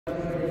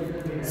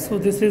So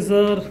this is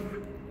our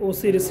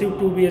OC received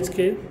 2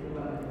 BHK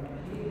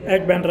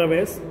at Bandra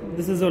West.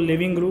 This is our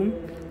living room.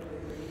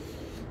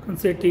 You can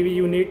say TV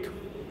unit.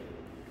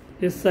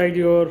 This side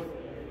your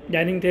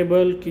dining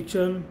table,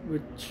 kitchen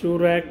with shoe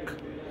rack.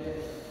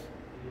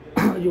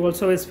 You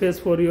also have space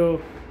for your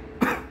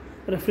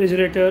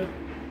refrigerator,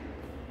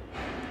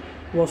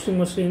 washing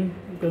machine.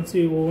 You can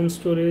see oven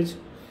storage,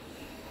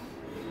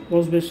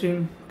 wash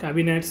basin,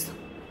 cabinets.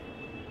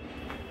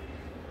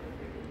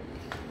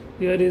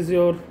 Here is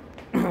your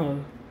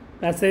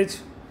passage.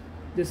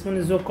 This one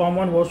is your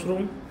common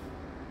washroom,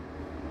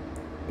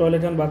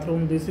 toilet and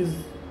bathroom. This is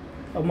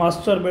a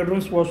master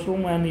bedroom's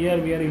washroom, and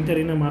here we are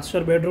entering a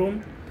master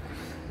bedroom.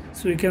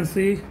 So you can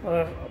see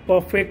a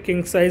perfect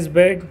king size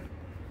bed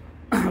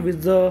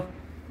with the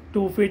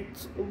 2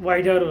 feet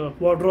wider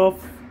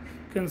wardrobe.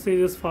 You can see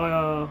this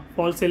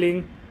fall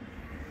ceiling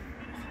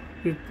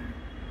with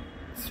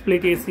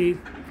split AC,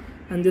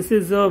 and this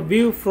is a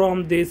view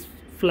from this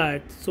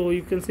flat. So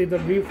you can see the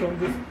view from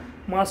this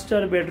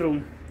master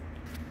bedroom.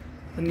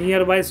 A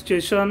nearby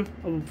station,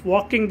 a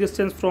walking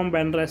distance from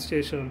Bandra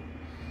station.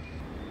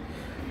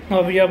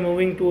 Now we are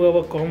moving to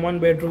our common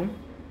bedroom.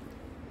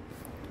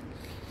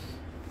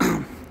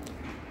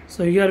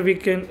 So here we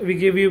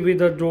give you with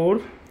the door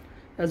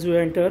as you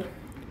enter.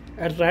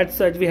 At right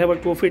side we have a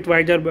 2 feet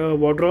wider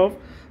wardrobe.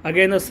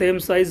 Again the same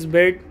size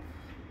bed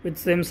with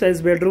same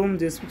size bedroom.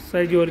 This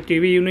side your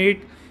TV unit.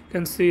 You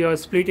can see a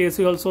split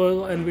AC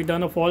also, and we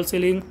done a fall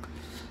ceiling.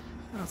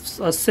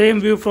 A same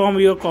view from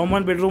your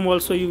common bedroom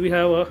also. You will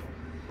have a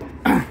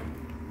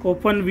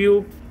open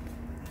view.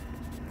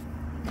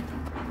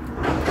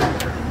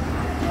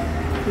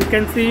 You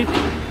can see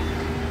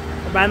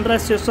Bandra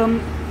station,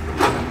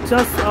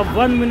 just a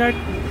 1 minute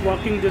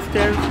walking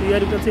distance. Here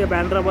you can see a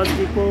Bandra bus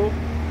depot.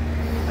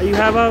 You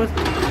have a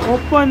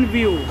open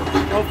view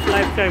of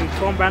lifetime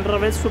from Bandra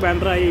West to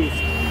Bandra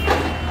East.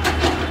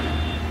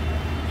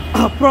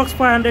 Approx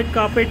 500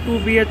 carpet 2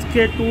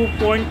 BHK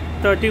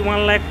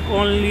 2.31 lakh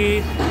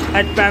only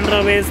at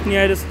Bandra West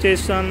near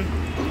station.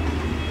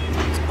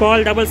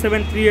 Call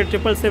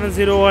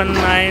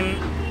 7738777019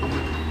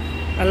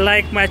 and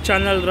like my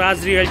channel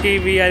Raj Realty.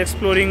 We are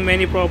exploring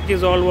many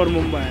properties all over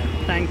Mumbai.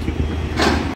 Thank you.